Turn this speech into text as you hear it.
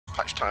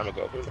patched time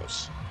ago. Who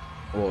knows?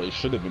 Well, it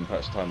should have been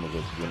patched time ago,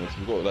 to be honest.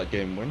 We got that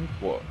game when?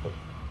 What?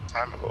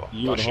 Time ago. A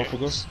year and a half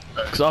ago?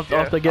 Because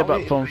after I get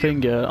back from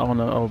thing, yeah,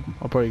 I'll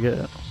probably get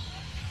it.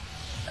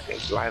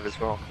 It's live as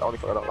well. The only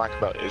thing I don't like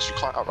about it is you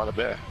can't outrun a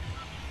bear.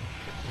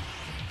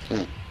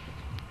 You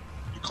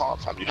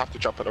can't, fam. You have to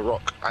jump at a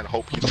rock and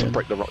hope he doesn't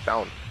break the rock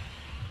down.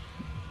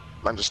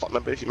 Man, just like,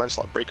 remember, he managed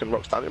to start breaking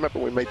rocks down. Remember,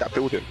 we made that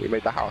building, we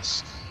made the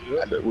house,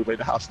 and we made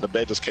the house, and the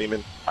bear just came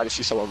in. I just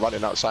see someone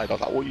running outside. I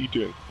was like, "What are you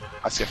doing?"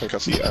 I think I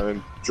see it, and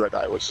then Dread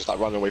Eye was just like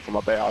running away from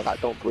a bear. I was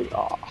like, "Don't bring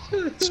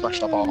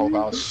smashed up our whole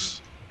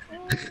house."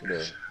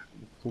 Yeah.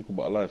 Talk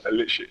about life.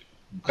 Literally,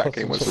 that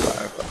game was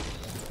live.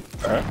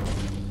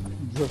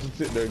 You have to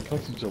sit there and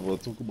cuss each other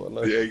and talk about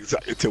life. Yeah,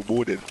 exactly. Till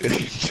morning.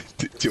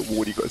 Till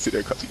morning, you got to sit there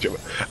and cuss each other.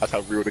 That's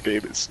how real the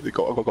game is. You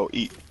got to go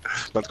eat.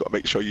 Man's got to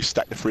make sure you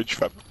stack the fridge,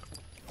 fam.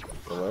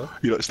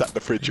 You don't stack the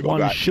fridge. You got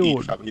to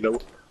eat, fam. You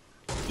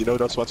know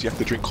that's once you have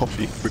to drink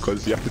coffee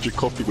because you have to drink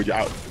coffee when you're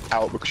out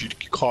because you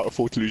can't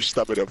afford to lose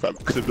stamina, fam,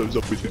 because of those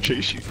zombies will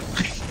chase you.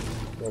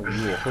 Oh,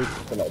 you were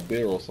hoping for like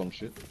beer or some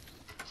shit.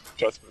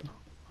 Trust me.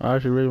 I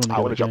actually really want to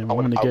get the game. I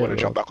want to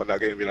jump back on that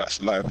game. You know,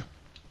 it's live.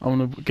 I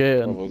want to get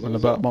it in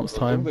about a month's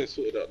time. They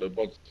sorted out the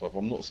bugs stuff.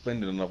 I'm not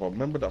spending another.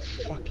 Remember that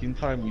fucking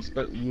time we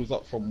spent? We was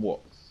up from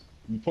what?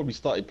 We probably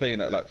started playing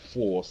at like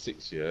 4 or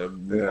 6, yeah.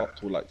 We were up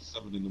till like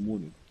 7 in the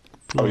morning.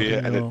 Oh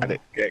yeah, and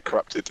it get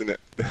corrupted, didn't it?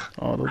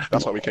 Oh,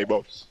 that's why we came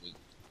off. I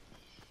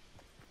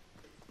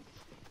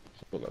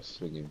feel like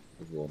swinging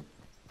everyone.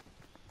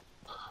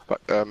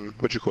 But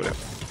what do you call it?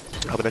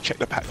 I'm gonna check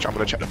the patch. I'm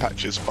gonna check the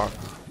patches, but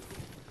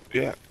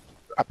yeah.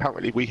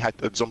 Apparently we had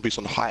the zombies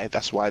on high.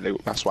 That's why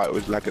it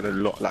was lagging a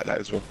lot like that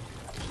as well.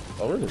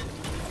 Oh really?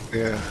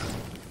 Yeah.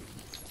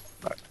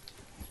 Like,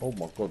 oh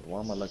my god, why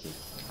am I lagging?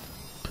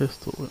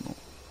 Pistol, whatnot.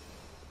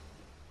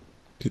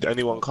 Did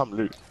anyone come,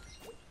 Luke?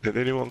 Did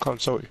anyone come?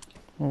 Sorry.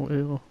 Oh,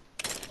 ew.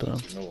 Damn.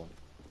 No one.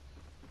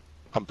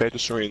 I'm bare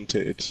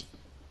disoriented.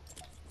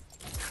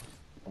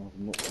 I've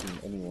not seen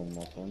anyone,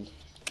 my friend.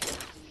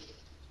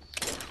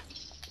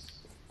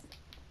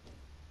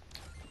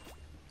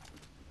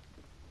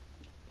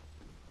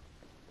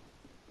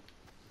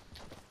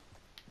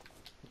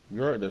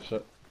 You're right there,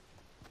 shit.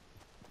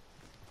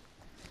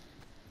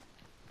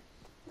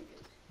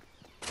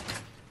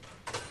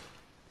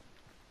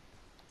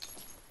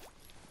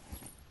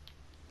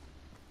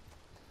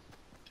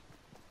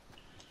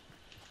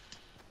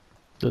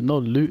 There's no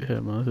loot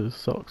here, man. This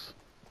sucks.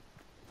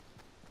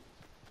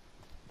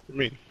 What do you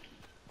mean?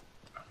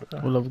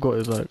 All I've got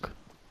is like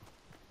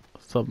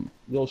some.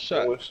 Yo,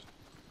 shit.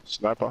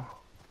 Sniper.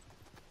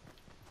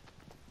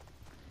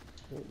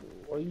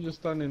 Why are you just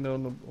standing there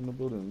on the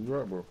building? You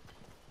right, bro?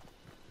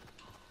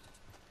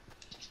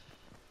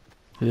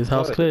 Is this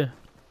house clear?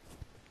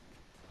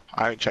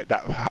 I ain't checked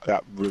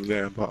that room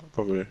there, but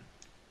probably.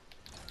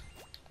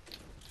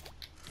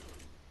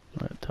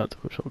 Right,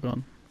 tactical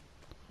shotgun.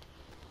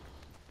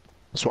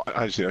 That's what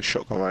I just need a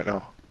shotgun right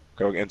now.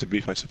 Going into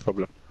beef, that's a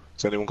problem.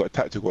 Has anyone got a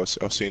tactical or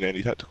seen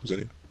any tacticals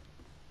anyway?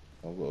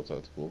 I've got a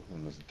tactical,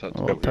 and there's a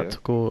tactical. Oh,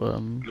 tactical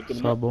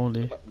sub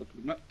only. Look at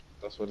the map.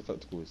 That's where the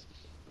tactical is.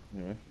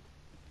 Anyway.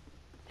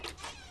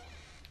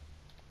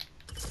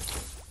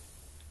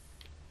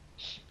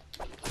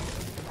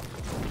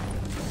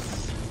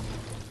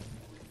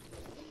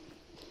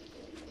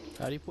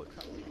 How do you put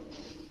trap?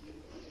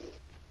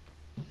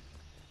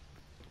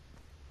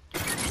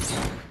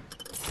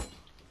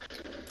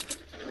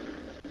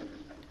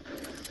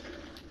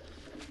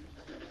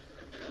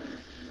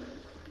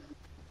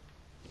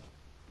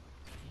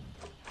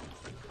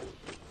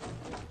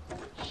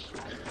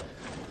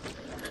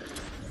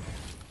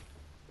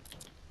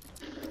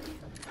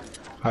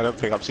 I don't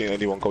think I've seen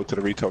anyone go to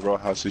the retail row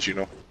houses, you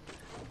know.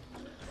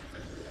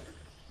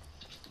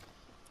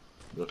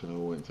 You reckon they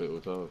all went to it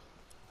with ours?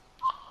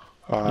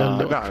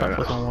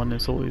 Someone in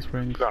Salty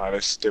Springs. No,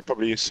 there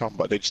probably is some,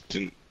 but they just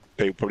didn't.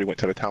 They probably went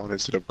to the town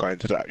instead of going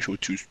to the actual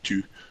two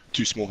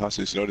small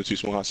houses. You know, the 2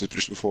 small houses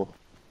just before.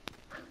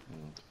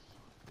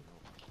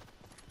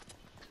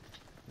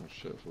 Oh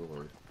shit, for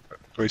worry.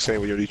 What are you saying?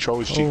 When you need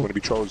trolls, Chief? Want to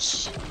be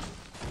trolls?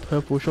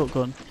 Purple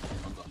shotgun.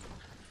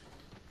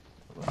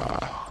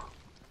 I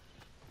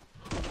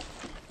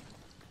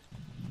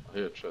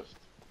hear a chest.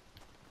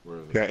 Where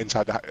is it? Yeah,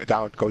 inside the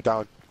down. Go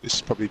down. This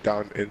is probably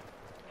down in.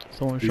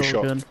 Someone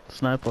shotgun.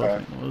 Sniper, I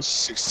think it was.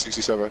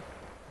 67.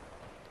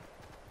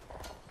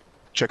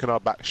 Checking our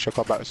backs. Check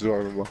our backs as well,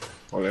 remember.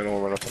 Oh, they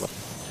don't run off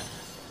enough.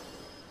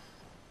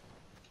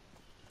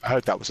 I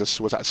heard that was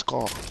that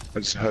Scar. I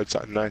just heard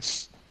something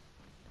nice.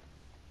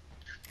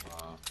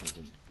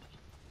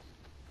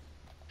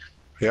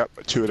 Yep,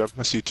 2 of them.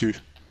 I see 2.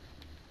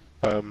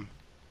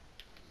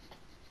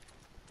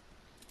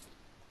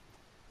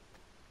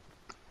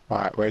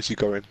 Alright, where's he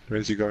going?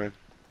 Where's he going?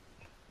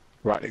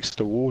 Right next to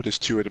the wall, there's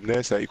 2 of them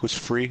there, so that equals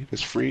 3.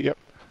 There's 3, yep.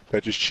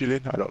 They're just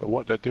chilling, I don't know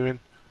what they're doing.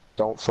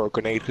 Don't throw a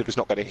grenade because it's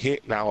not gonna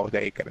hit, now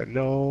they ain't gonna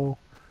know.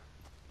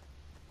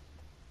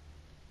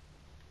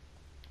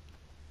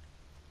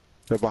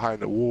 They're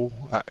behind the wall,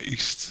 at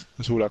east.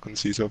 That's all I can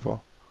see so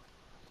far.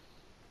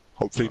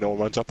 Hopefully no one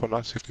runs up on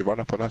us. If they run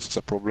up on us, it's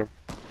a problem.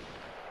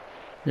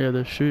 Yeah,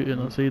 they're shooting.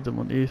 I see them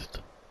on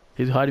east.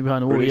 He's hiding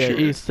behind the wall. Really Yeah,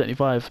 shooting? east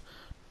 75.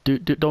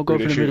 Don't go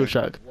Really through the middle,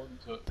 shooting? Shack.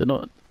 They're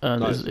not.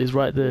 Guys, He's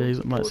right there. He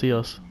want to might draw see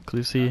us attention. because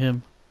we see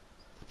him.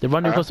 They're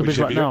running across the What bridge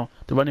you say, right Vijay? now.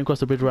 They're running across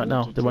the bridge right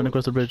now. They're running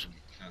across the bridge.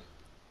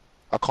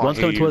 I can't One's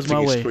hear coming you. towards my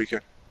Thingy's way. squeaking.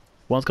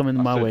 One's coming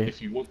I my said, way.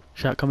 if you want,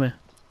 Shack, come here.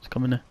 Just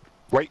come in there.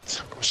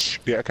 Wait.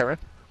 Yeah, Karen.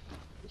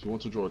 if you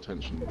want to draw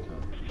attention, you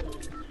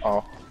can.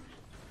 Oh.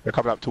 They're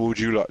coming up towards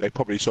you lot. They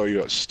probably saw you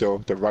lot still.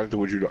 They're running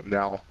towards you lot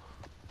now.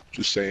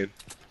 Just saying.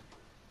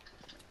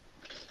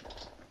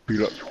 You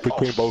lot,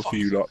 between both of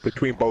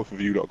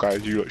you lot,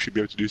 guys, you lot should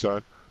be able to do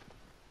something.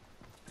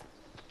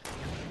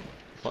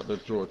 But they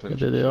draw Yeah, attention.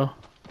 there they are.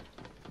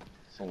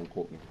 Someone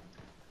caught me.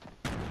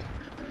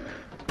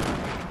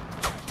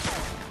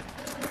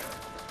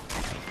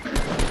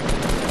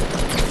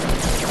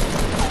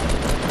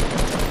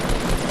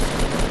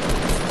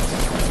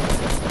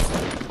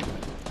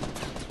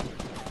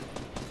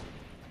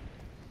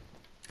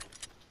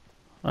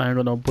 I ain't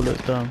got no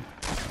bullets down.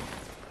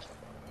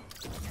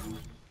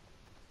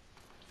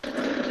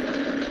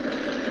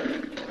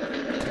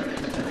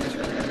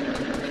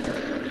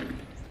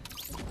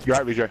 You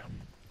right, Vijay?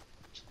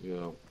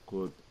 Yeah,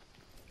 good.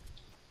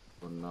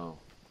 But now,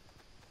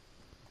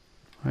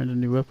 I need a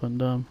new weapon,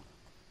 damn.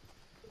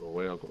 the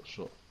way I got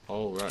shot.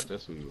 Oh, right,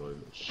 that's where you are, you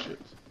little shit.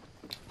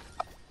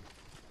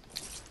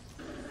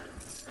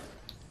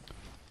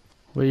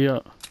 Where you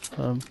at?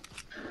 Oh,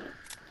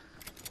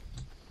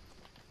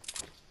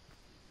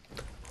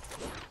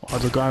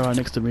 there's a guy right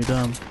next to me,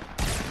 damn.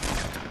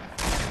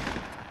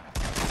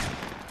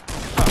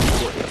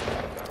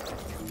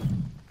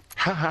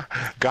 Haha,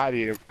 got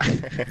him.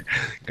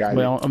 Got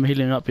Wait, him. I'm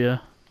healing up, yeah.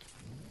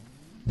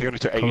 He only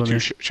took Cover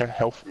 82 me.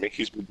 health from me.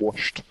 He's been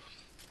washed.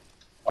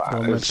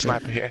 Well, There's a medkit.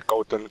 sniper here.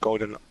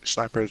 Golden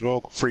sniper as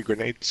well. 3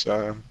 grenades.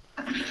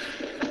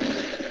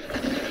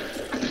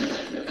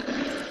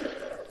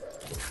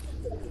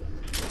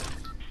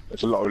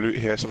 There's a lot of loot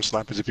here. Some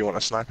snipers if you want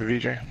a sniper,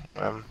 VJ.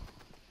 I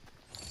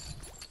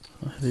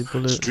need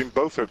bullets. Between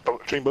both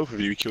of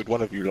you, he killed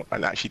one of you lot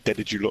and actually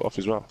deaded you lot off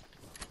as well.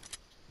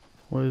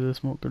 What is this?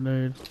 Smoke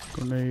grenade.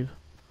 Grenade.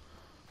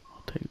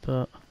 I'll take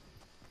that.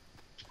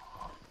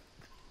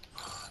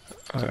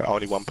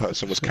 Only one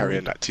person was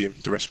carrying that team.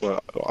 The rest were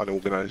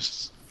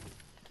unorganized.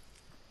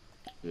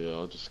 Yeah,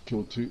 I just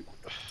killed 2.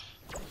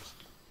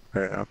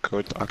 Yeah, I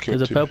killed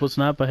There's a 2. purple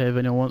sniper here if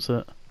anyone wants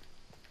it.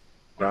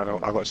 No,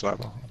 I got a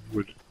sniper.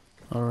 Good.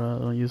 Alright, I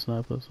don't use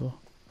sniper, so.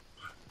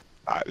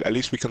 At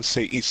least we can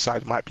say east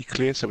side might be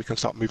clear, so we can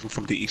start moving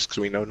from the east,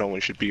 because we know no one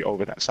should be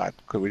over that side,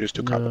 because we just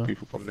took out the Yeah.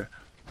 people from there.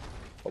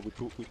 But we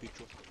did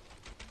drop.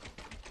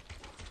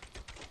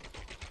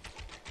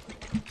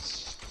 Let's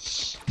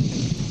see.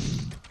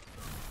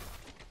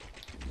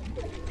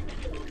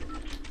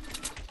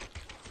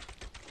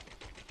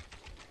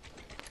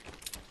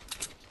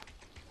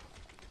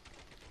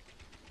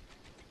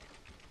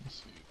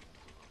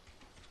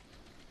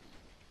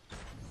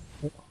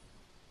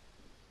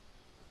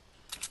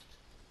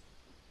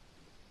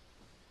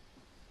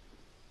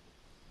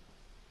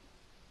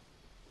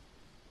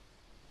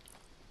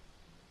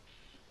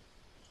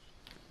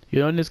 You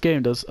know, in this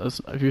game,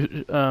 if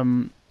you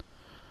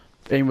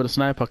aim with a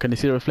sniper, can you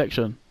see the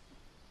reflection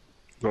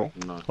No,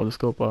 No. of the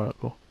scope? Alright,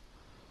 cool.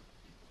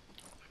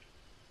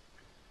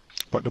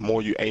 but the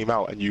more you aim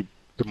out and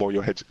the more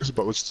your head's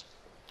exposed.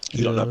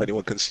 You don't know if Yeah.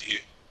 anyone can see you.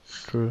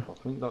 True. I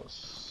think that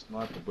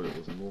sniper bullet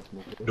was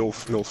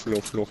north.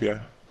 North, yeah.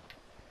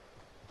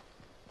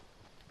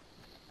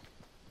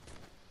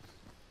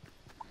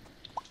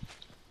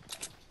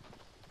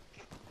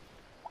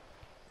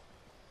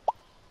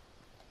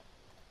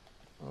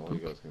 Oh, why you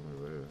guys came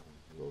over here?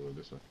 Go over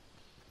this way.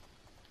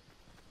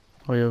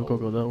 Oh yeah, we've got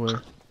to go that way.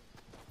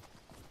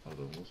 Hold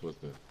on, what's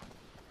with there?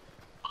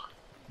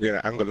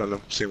 Yeah, angle on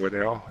them, seeing where they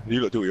are.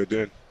 You lot do what you're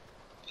doing.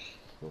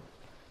 Cool.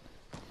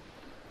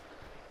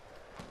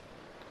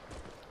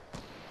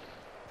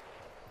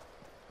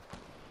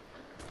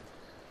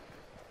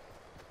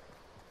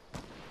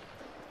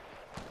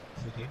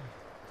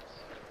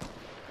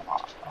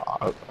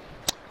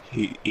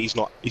 He's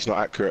not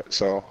accurate,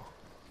 so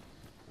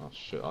Oh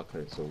shit,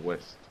 okay, so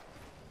west.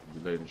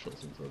 You laying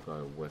shots into a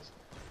guy west.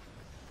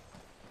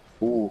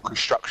 ooh,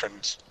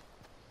 constructions.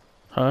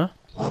 Huh?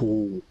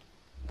 Ooh.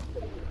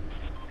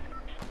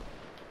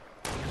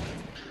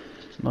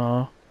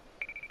 No.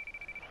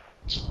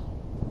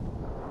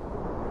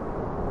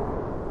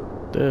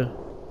 There.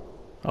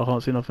 I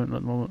can't see nothing at the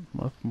moment.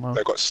 My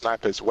They've got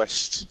snipers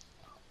west.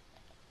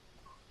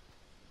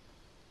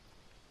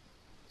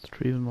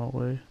 trees in my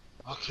way.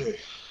 Okay.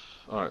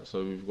 Alright,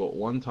 so we've got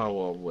one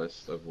tower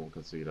west, everyone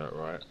can see that,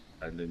 right?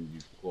 And then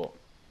you've got...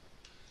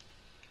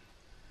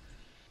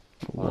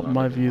 What no,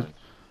 my never view? mind.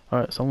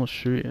 Alright, someone's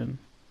shooting.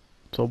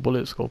 So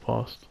bullets go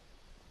past.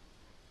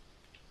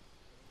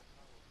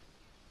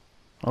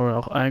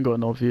 Alright, I ain't got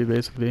no view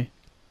basically.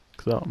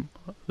 Cause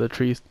the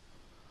trees.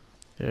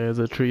 Yeah, there's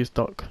a tree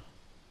stuck.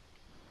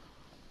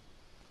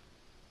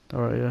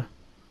 Alright, yeah.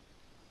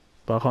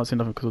 but I can't see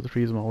nothing because of the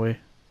trees in my way.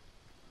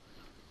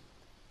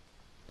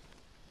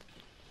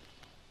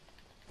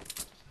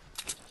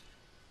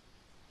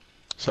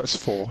 So that's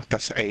 4.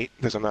 That's 8.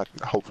 There's another,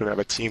 hopefully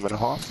another team and a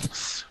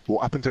half.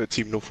 What happened to the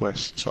team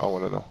Northwest? So I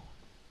want to know.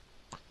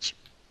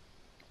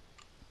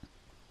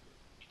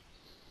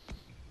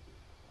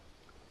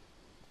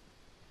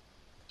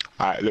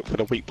 Alright, look for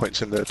the weak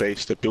points in the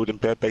base. The building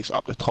bare base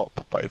up the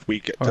top. But if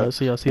we get to...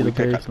 Alright, I see the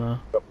base now.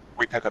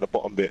 We take out the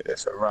bottom bit,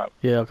 it's a wrap.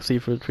 Yeah, I can see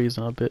through the trees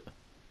now a bit.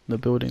 The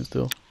building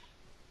still.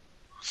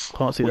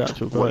 Can't see the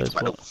actual guys,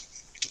 but...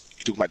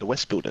 You talking about the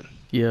west building?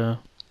 Yeah.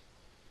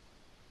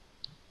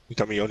 You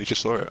tell me you only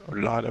just saw it?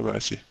 Lord have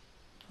mercy.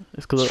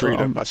 It's because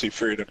I see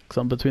 3 of them. Cause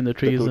I'm between the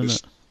trees, isn't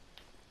it?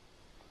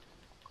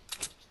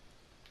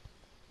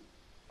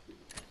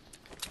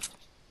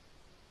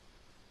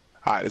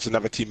 Alright, there's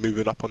another team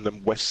moving up on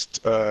them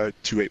west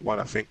 281,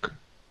 I think.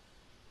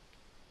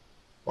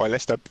 Or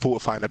unless they're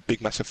fortifying a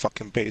big massive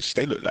fucking base.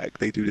 They look like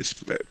they do this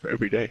for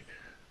every day.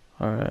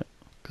 Alright.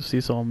 Can see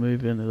someone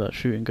moving, there's that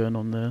shooting going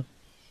on there.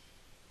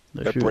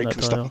 They're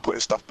breaking stuff and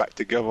putting stuff back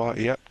together.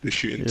 Yep, they're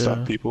shooting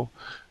some people.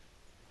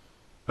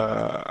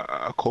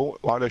 Cool.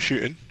 While they're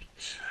shooting,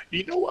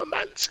 you know what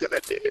man's gonna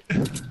do?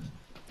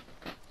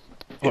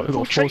 Right, we've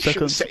got 4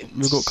 seconds.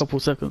 We've got a couple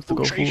seconds to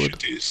go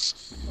forward.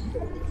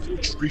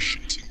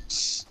 Filtration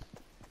things.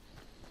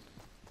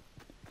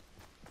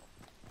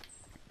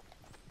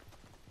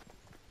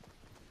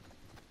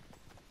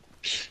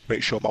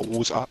 Make sure my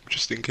wall's up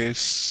just in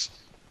case.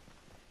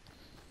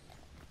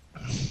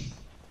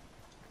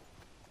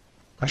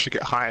 I should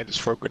get high and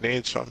just throw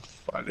grenades on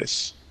like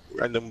this.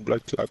 Random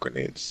blood clot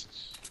grenades.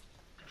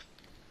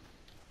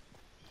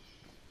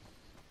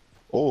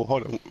 Oh,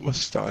 hold on.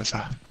 What's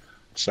that?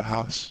 It's a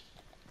house.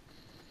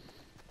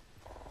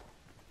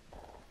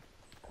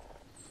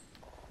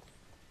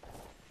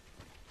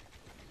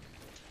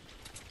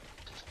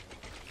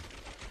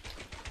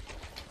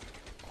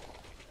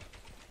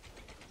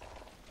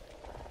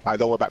 Alright,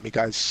 don't worry about me,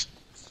 guys.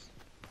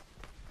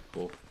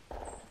 Cool.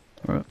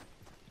 Alright.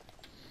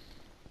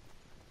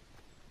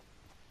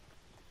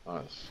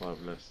 Alright, it's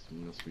 5 less.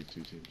 Must be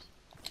 2 teams.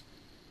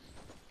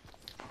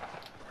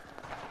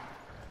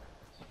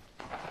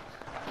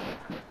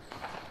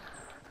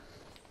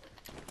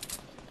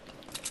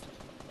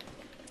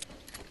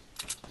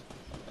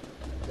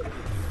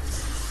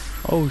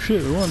 Oh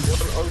shit, we won.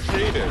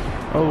 Okay then.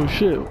 Oh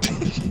shit.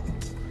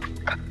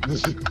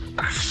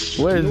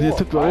 Wezz, you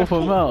took the off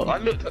him out. I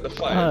looked at the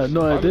 5. I had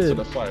no idea. I looked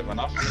at the 5 and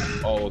I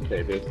thought, oh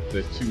okay,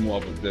 there's 2 more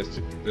other, there's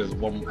 2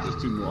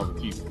 more other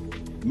teams.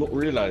 Not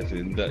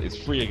realizing that it's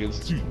 3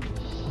 against 2.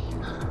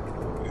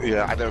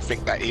 Yeah, I don't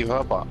think that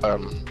either, but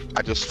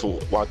I just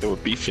thought while they were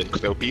beefing,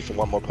 because they were beefing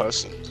one more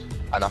person,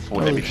 and I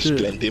thought let me just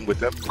blend in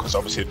with them, because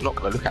obviously they're not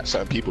going to look at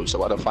certain people, so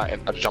while they're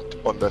fighting, I jumped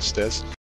on the stairs.